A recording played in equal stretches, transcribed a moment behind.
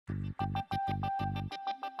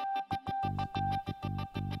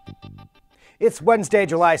It's Wednesday,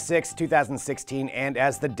 July 6, 2016, and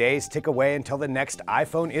as the days tick away until the next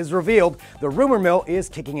iPhone is revealed, the rumor mill is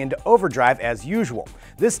kicking into overdrive as usual.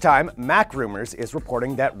 This time, MacRumors is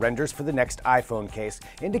reporting that renders for the next iPhone case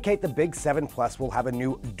indicate the Big 7 Plus will have a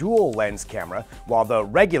new dual-lens camera, while the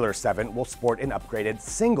regular 7 will sport an upgraded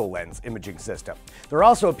single-lens imaging system. There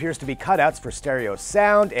also appears to be cutouts for stereo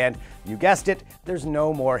sound, and, you guessed it, there's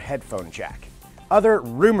no more headphone jack. Other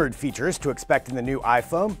rumored features to expect in the new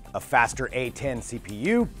iPhone: a faster A10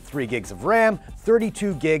 CPU, 3 gigs of RAM,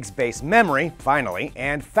 32 gigs base memory, finally,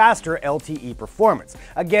 and faster LTE performance.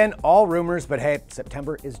 Again, all rumors, but hey,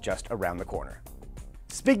 September is just around the corner.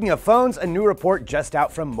 Speaking of phones, a new report just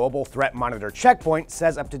out from mobile threat monitor Checkpoint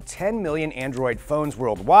says up to 10 million Android phones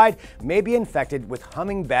worldwide may be infected with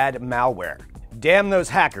Hummingbad malware. Damn those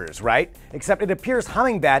hackers, right? Except it appears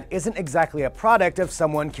Hummingbad isn't exactly a product of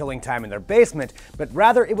someone killing time in their basement, but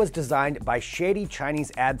rather it was designed by shady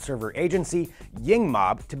Chinese ad server agency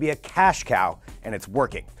Yingmob to be a cash cow, and it's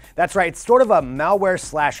working. That's right, it's sort of a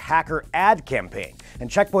malware/hacker ad campaign, and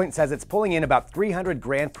Checkpoint says it's pulling in about 300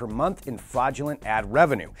 grand per month in fraudulent ad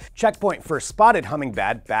revenue. Checkpoint first spotted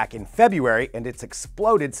Hummingbad back in February, and it's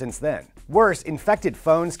exploded since then. Worse, infected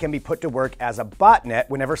phones can be put to work as a botnet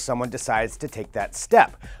whenever someone decides to take that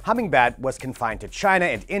step. Hummingbad was confined to China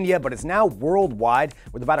and India, but is now worldwide,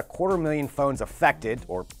 with about 250,000 phones affected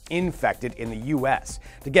or infected in the US.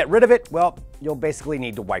 To get rid of it, well, you'll basically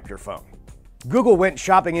need to wipe your phone. Google went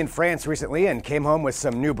shopping in France recently and came home with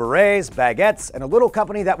some new berets, baguettes, and a little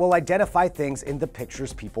company that will identify things in the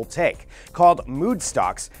pictures people take. Called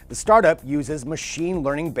Moodstocks, the startup uses machine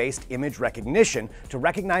learning-based image recognition to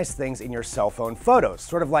recognize things in your cell phone photos,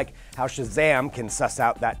 sort of like how Shazam can suss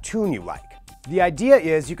out that tune you like. The idea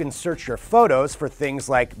is you can search your photos for things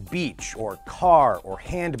like beach or car or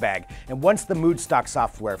handbag, and once the Moodstock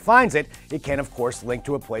software finds it, it can of course link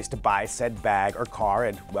to a place to buy said bag or car,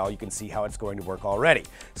 and well, you can see how it's going to work already.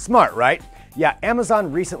 Smart, right? Yeah,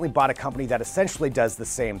 Amazon recently bought a company that essentially does the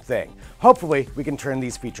same thing. Hopefully, we can turn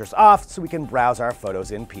these features off so we can browse our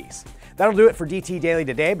photos in peace. That'll do it for DT Daily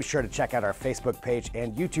today. Be sure to check out our Facebook page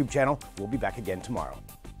and YouTube channel. We'll be back again tomorrow.